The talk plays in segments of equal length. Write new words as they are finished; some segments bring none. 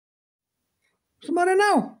What's the matter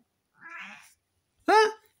now?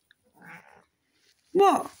 Huh?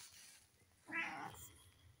 What?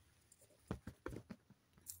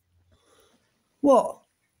 What?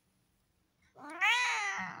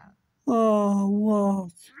 Oh,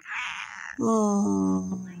 what?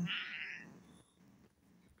 Oh.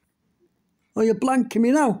 Oh, you're blanking me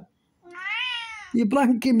now? You're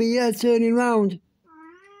blanking me, yeah, turning round.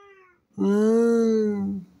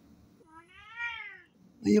 Oh.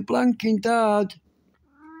 You're blanking, Dad.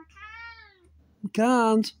 You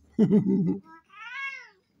can't.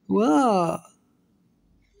 What?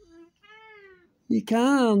 You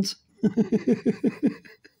can't.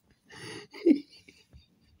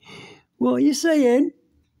 What are you saying?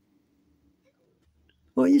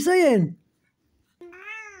 What are you saying?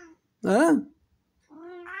 Huh?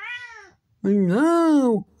 I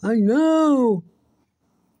know.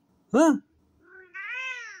 Huh?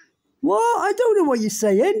 What? I don't know what you're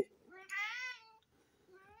saying.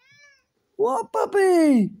 What,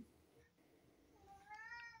 puppy?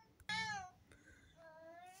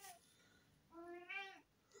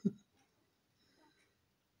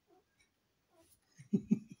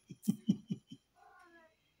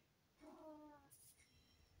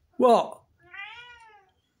 What?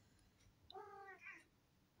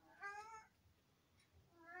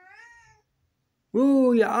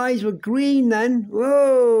 Oh, your eyes were green then.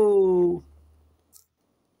 Whoa.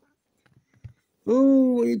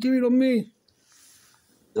 Oh, what are you doing on me?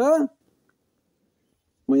 Huh?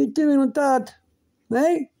 What are you doing on Dad?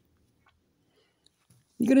 Hey?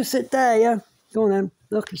 You gonna sit there, yeah? Go on then.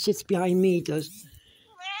 Look, he sits behind me, he does.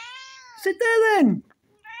 Sit there then.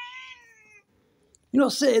 You're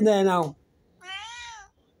not sitting there now.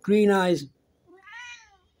 Green eyes.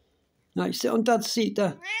 Right, sit on Dad's seat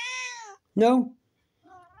there. No?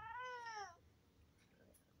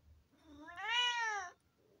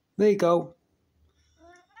 There you go.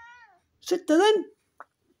 Sit there then.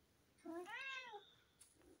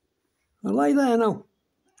 Now lie there now.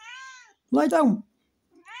 Lie down.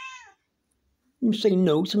 You say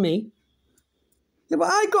no to me. Yeah, but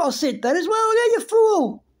I gotta sit there as well, yeah, you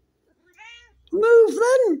fool. Move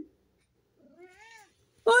then.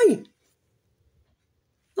 Oi.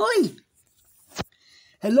 Oi.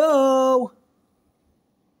 Hello.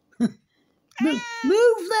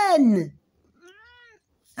 Move then.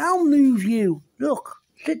 I'll move you. Look,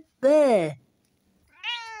 sit there.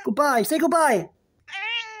 Goodbye. Say goodbye.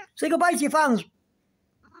 Say goodbye to your fans.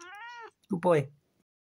 Good boy.